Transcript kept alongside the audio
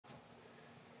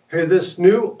Hey, this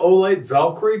new Olight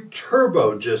Valkyrie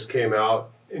Turbo just came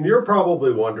out, and you're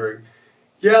probably wondering,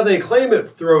 yeah, they claim it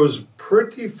throws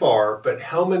pretty far, but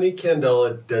how many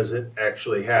Candela does it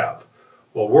actually have?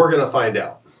 Well, we're going to find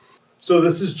out. So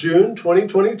this is June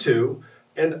 2022,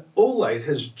 and Olight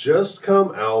has just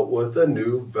come out with a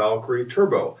new Valkyrie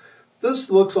Turbo. This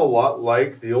looks a lot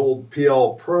like the old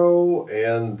PL Pro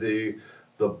and the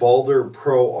Balder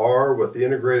Pro R with the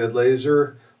integrated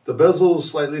laser. The bezel is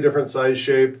slightly different size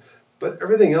shape, but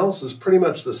everything else is pretty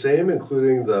much the same,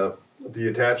 including the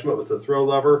attachment with the throw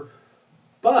lever.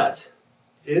 But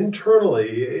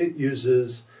internally, it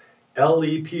uses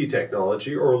LEP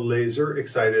technology, or laser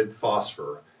excited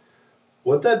phosphor.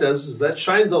 What that does is that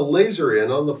shines a laser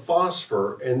in on the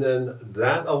phosphor, and then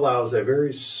that allows a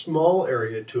very small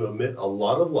area to emit a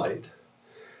lot of light,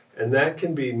 and that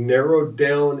can be narrowed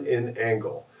down in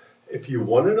angle. If you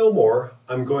want to know more,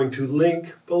 I'm going to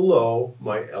link below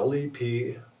my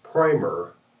LEP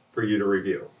primer for you to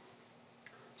review.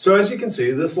 So as you can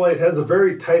see, this light has a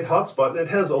very tight hotspot, and it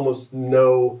has almost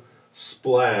no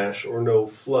splash or no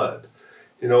flood.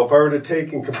 You know, if I were to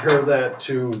take and compare that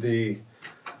to the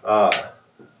Modlite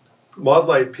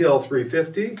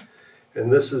PL350,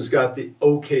 and this has got the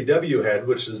OKW head,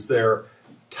 which is their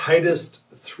tightest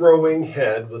throwing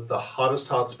head with the hottest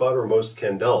hotspot or most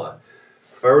Candela.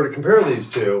 If I were to compare these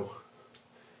two,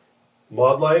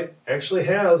 Modlite actually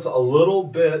has a little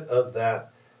bit of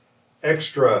that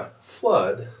extra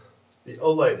flood. The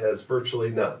Olight has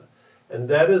virtually none. And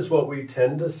that is what we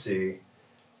tend to see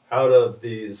out of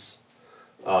these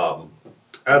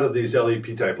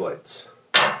LEP type lights.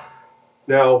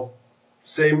 Now,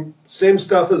 same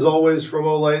stuff as always from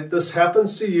Olight. This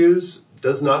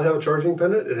does not have a charging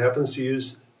pin. It happens to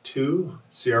use two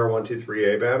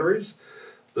CR123A batteries.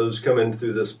 Those come in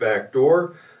through this back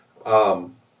door.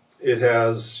 It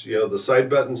has, the side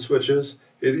button switches.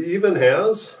 It even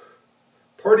has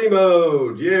party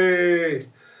mode. Yay!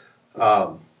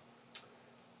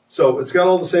 So it's got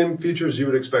all the same features you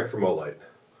would expect from Olight.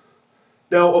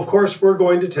 Now, of course, we're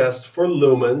going to test for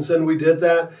lumens, and we did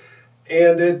that,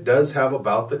 and it does have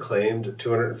about the claimed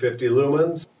 250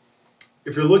 lumens.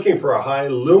 If you're looking for a high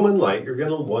lumen light, you're going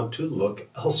to want to look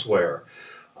elsewhere.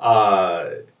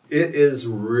 It is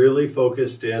really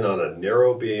focused in on a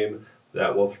narrow beam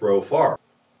that will throw far.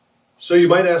 So you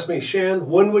might ask me, Shan,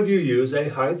 when would you use a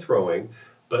high throwing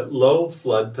but low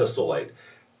flood pistol light?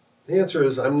 The answer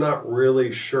is I'm not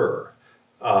really sure.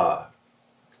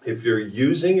 If you're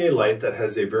using a light that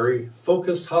has a very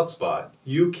focused hotspot,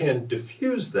 you can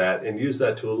diffuse that and use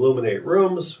that to illuminate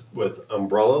rooms with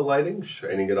umbrella lighting,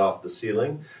 shining it off the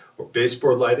ceiling, or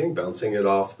baseboard lighting, bouncing it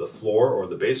off the floor or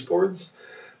the baseboards.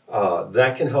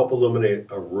 That can help illuminate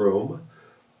a room.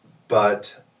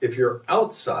 But if you're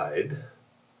outside,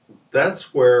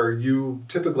 that's where you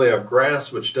typically have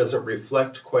grass which doesn't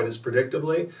reflect quite as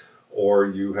predictably, or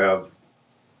you have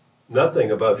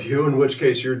nothing above you, in which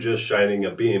case you're just shining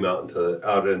a beam out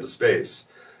into space.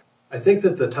 I think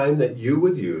that the time that you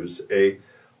would use a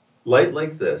light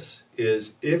like this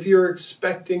is if you're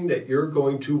expecting that you're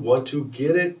going to want to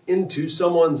get it into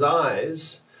someone's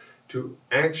eyes to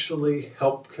actually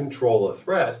help control a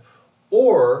threat,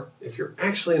 or if you're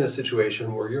actually in a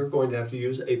situation where you're going to have to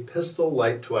use a pistol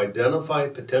light to identify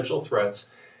potential threats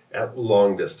at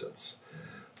long distance.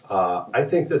 I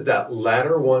think that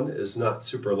latter one is not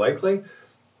super likely.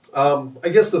 I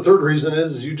guess the third reason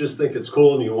is you just think it's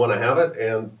cool and you want to have it,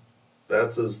 and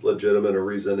that's as legitimate a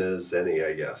reason as any,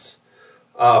 I guess.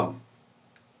 All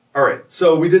right,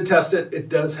 so we did test it. It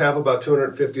does have about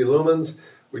 250 lumens.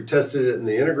 We tested it in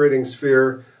the integrating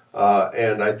sphere,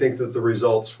 and I think that the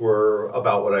results were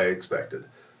about what I expected.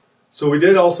 So we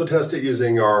did also test it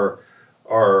using our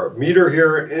meter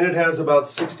here, and it has about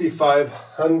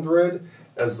 6,500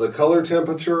 as the color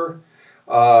temperature,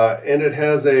 and it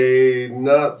has a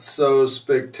not so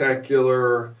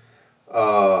spectacular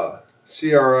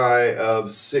CRI of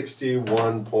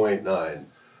 61.9.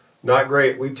 Not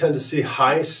great. We tend to see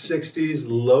high 60s,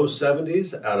 low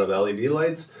 70s out of LED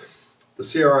lights. The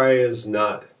CRI is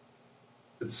not,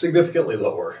 it's significantly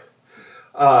lower.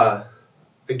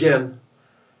 Again,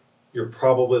 you're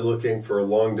probably looking for a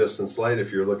long distance light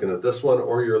if you're looking at this one,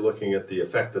 or you're looking at the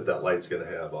effect that light's going to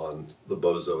have on the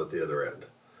bozo at the other end.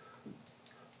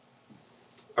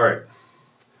 All right.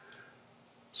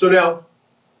 So now,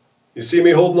 you see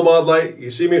me holding the Modlite,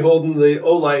 you see me holding the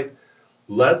Olight.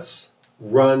 Let's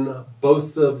run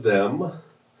both of them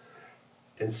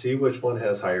and see which one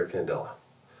has higher Candela.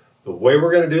 The way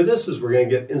we're going to do this is we're going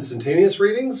to get instantaneous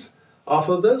readings off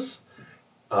of this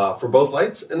for both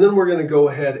lights, and then we're going to go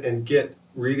ahead and get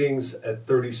readings at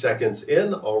 30 seconds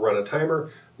in. I'll run a timer.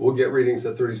 We'll get readings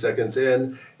at 30 seconds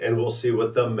in, and we'll see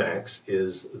what the max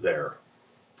is there.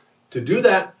 To do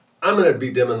that, I'm going to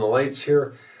be dimming the lights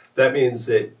here. That means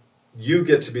that you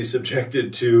get to be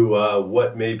subjected to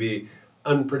what may be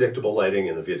unpredictable lighting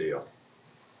in the video.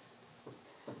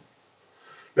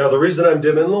 Now, the reason I'm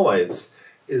dimming the lights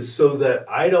is so that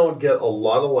I don't get a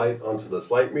lot of light onto this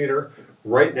light meter.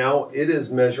 Right now, it is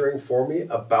measuring for me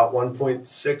about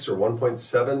 1.6 or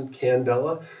 1.7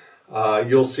 candela.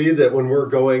 You'll see that when we're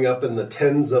going up in the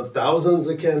tens of thousands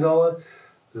of candela,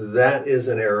 that is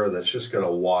an error that's just going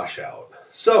to wash out.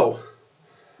 So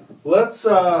let's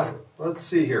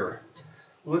see here.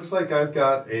 Looks like I've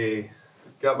got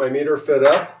my meter fit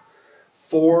up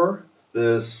for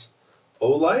this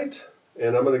Olight,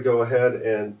 and I'm going to go ahead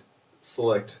and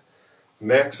select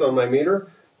max on my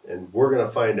meter, and we're going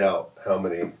to find out how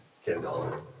many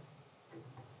candela.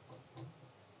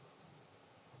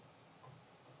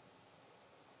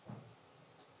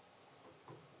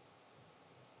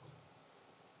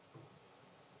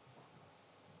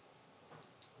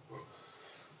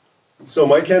 So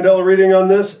my candela reading on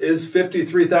this is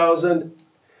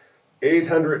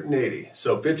 53,880.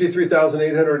 So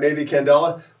 53,880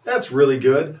 candela, that's really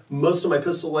good. Most of my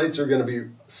pistol lights are going to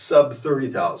be sub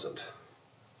 30,000.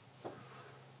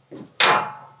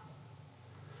 Now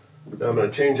I'm going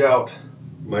to change out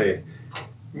my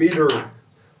meter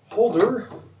holder,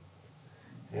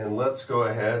 and let's go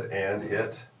ahead and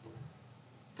hit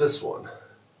this one.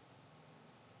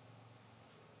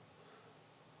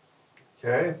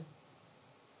 Okay.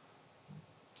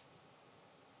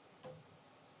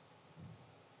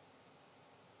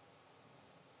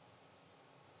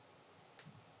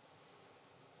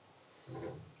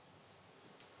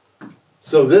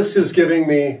 So this is giving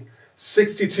me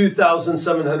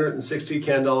 62,760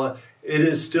 candela. It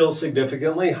is still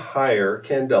significantly higher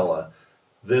candela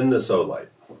than this Olight.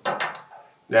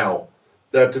 Now,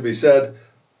 that to be said,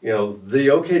 the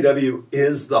OKW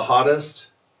is the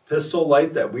hottest pistol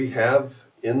light that we have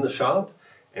in the shop,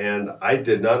 and I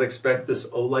did not expect this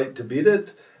Olight to beat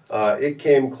it. It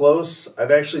came close.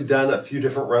 I've actually done a few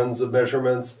different runs of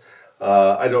measurements.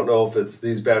 I don't know if it's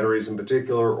these batteries in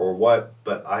particular or what,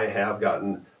 but I have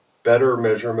gotten better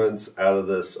measurements out of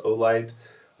this Olight,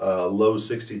 low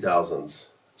 60,000s. As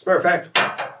a matter of fact,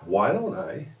 why don't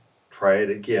I try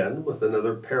it again with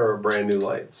another pair of brand new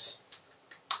lights,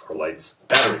 or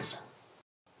batteries.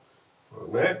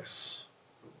 Next.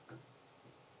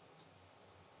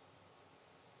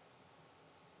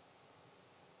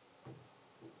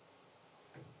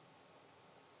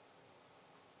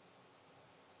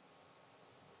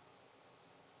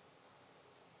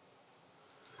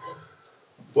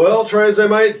 Well, try as I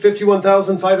might,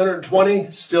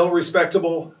 51,520, still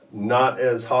respectable, not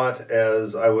as hot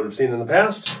as I would have seen in the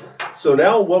past. So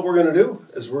now what we're going to do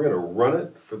is we're going to run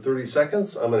it for 30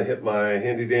 seconds. I'm going to hit my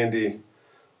handy dandy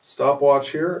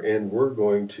stopwatch here, and we're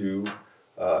going to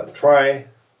try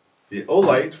the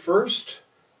Olight first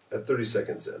at 30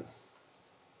 seconds in.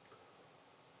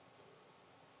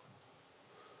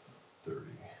 30.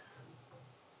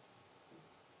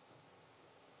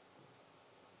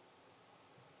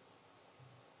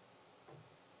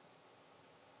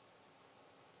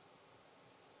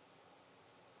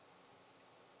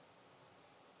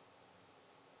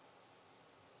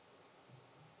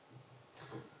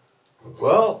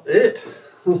 Well, it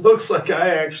looks like I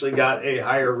actually got a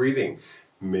higher reading.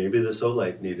 Maybe this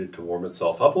Olight needed to warm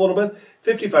itself up a little bit.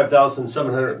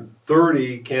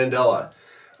 55,730 candela.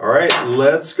 All right,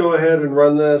 let's go ahead and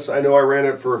run this. I know I ran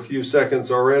it for a few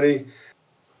seconds already.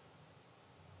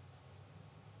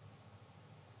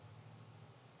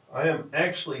 I am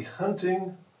actually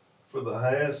hunting for the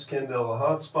highest candela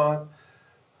hotspot.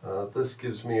 This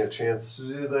gives me a chance to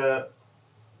do that.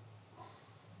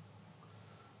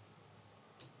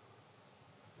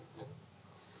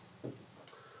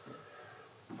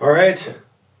 All right,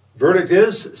 verdict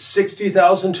is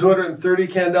 60,230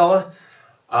 candela.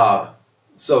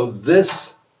 So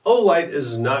this Olight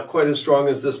is not quite as strong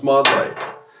as this Modlite.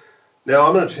 Now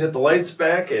I'm going to hit the lights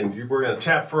back and we're going to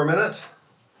chat for a minute.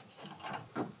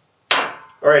 All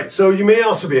right, so you may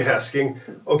also be asking,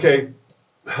 okay,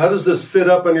 how does this fit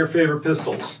up on your favorite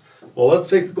pistols? Well, let's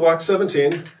take the Glock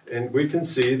 17 and we can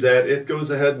see that it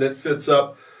goes ahead and it fits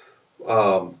up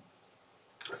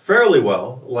fairly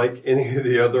well, like any of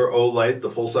the other Olight, the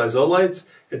full-size Olights.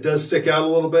 It does stick out a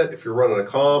little bit. If you're running a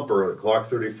comp or a Glock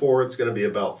 34, it's going to be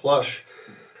about flush.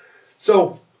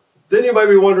 So then you might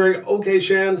be wondering, okay,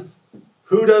 Shan,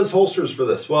 who does holsters for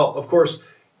this? Well, of course,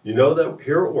 you know that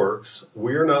here at Works,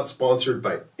 we are not sponsored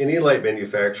by any light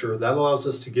manufacturer. That allows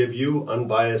us to give you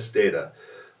unbiased data.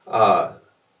 But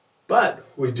But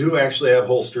we do actually have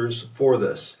holsters for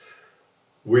this.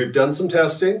 We've done some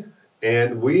testing,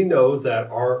 and we know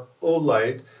that our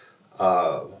Olight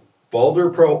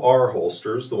Valkyrie Pro R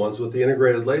holsters, the ones with the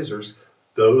integrated lasers,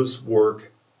 those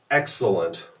work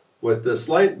excellent with this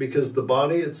light because the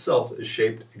body itself is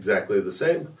shaped exactly the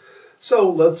same. So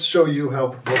let's show you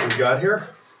what we've got here.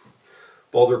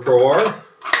 Valkyrie Pro R.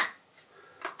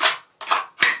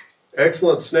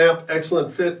 Excellent snap,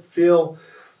 excellent fit, feel.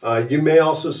 You may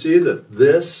also see that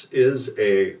this is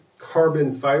a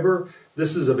carbon fiber.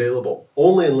 This is available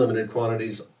only in limited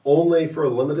quantities, only for a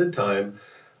limited time.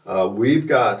 We've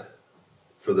got,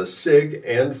 for the SIG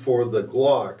and for the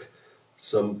Glock,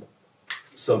 some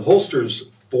holsters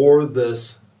for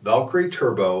this Valkyrie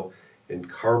Turbo in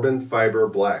carbon fiber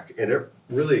black, and it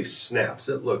really snaps.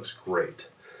 It looks great.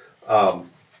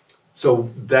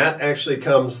 So that actually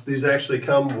comes, these actually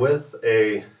come with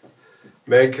a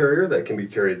mag carrier that can be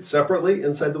carried separately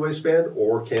inside the waistband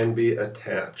or can be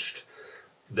attached.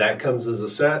 That comes as a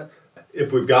set.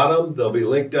 If we've got them, they'll be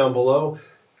linked down below.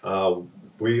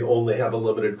 We only have a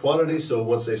limited quantity, so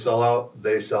once they sell out,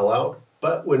 they sell out.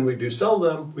 But when we do sell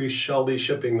them, we shall be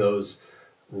shipping those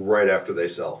right after they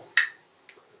sell.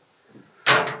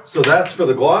 So that's for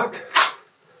the Glock.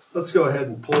 Let's go ahead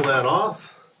and pull that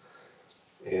off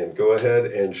and go ahead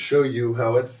and show you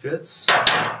how it fits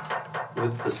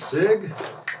with the SIG.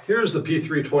 Here's the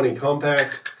P320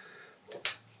 Compact.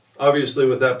 Obviously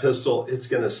with that pistol, it's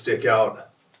going to stick out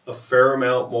a fair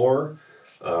amount more.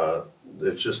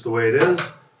 It's just the way it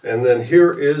is. And then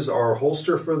here is our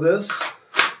holster for this.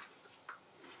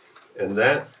 And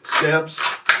that snaps,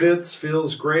 fits,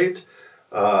 feels great.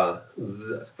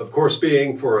 Of course,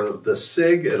 being for the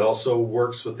SIG, it also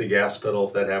works with the gas pedal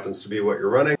if that happens to be what you're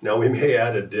running. Now we may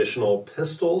add additional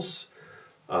pistols.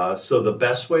 So the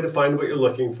best way to find what you're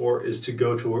looking for is to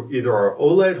go to either our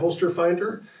Olight holster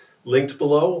finder, linked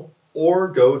below, or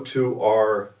go to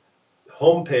our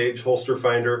homepage holster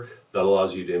finder that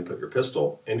allows you to input your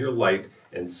pistol and your light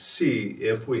and see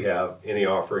if we have any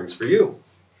offerings for you.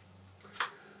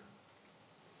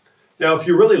 Now, if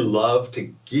you really love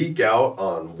to geek out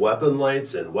on weapon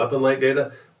lights and weapon light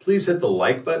data, please hit the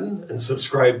like button and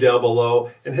subscribe down below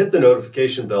and hit the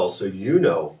notification bell so you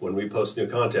know when we post new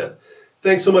content.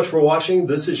 Thanks so much for watching.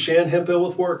 This is Shan Hemphill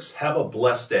with Works. Have a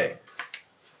blessed day.